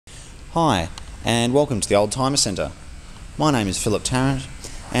Hi, and welcome to the Oldtimer Centre. My name is Philip Tarrant,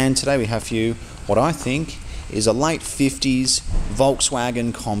 and today we have for you what I think is a late 50s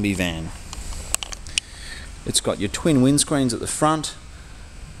Volkswagen combi van. It's got your twin windscreens at the front.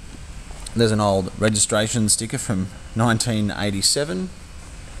 There's an old registration sticker from 1987.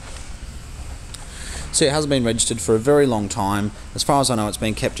 See, it hasn't been registered for a very long time. As far as I know, it's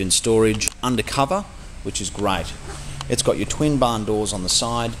been kept in storage undercover, which is great. It's got your twin barn doors on the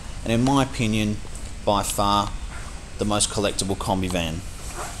side, and in my opinion, by far the most collectible combi van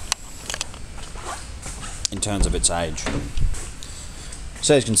in terms of its age.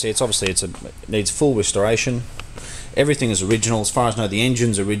 So as you can see, it needs full restoration. Everything is original. As far as I know, the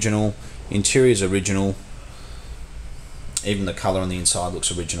engine's original, interior's original, even the colour on the inside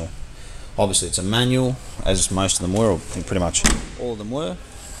looks original. Obviously it's a manual, as most of them were, or I think pretty much all of them were.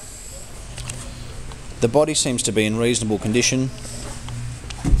 The body seems to be in reasonable condition.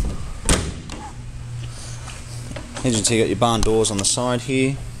 As you can see, you've got your barn doors on the side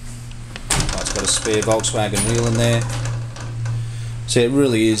here. It's got a spare Volkswagen wheel in there. So it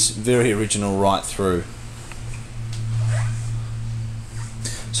really is very original right through.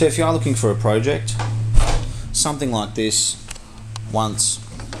 So if you are looking for a project, something like this, once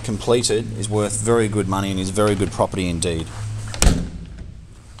completed, is worth very good money and is very good property indeed.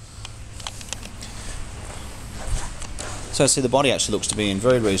 So see, the body actually looks to be in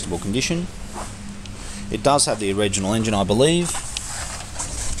very reasonable condition. It does have the original engine, I believe.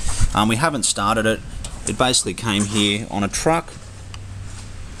 We haven't started it. It basically came here on a truck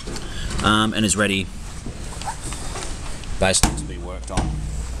and is ready basically to be worked on.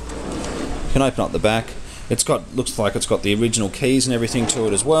 You can open up the back. Looks like it's got the original keys and everything to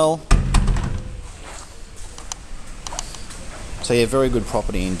it as well. So yeah, very good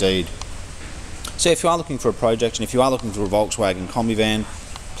property indeed. So if you are looking for a project and if you are looking for a Volkswagen combi van,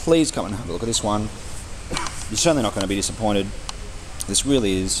 please come and have a look at this one. You're certainly not going to be disappointed. This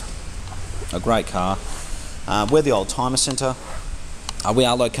really is a great car. We're the Oldtimer Centre. We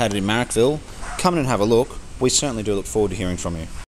are located in Marrickville. Come in and have a look. We certainly do look forward to hearing from you.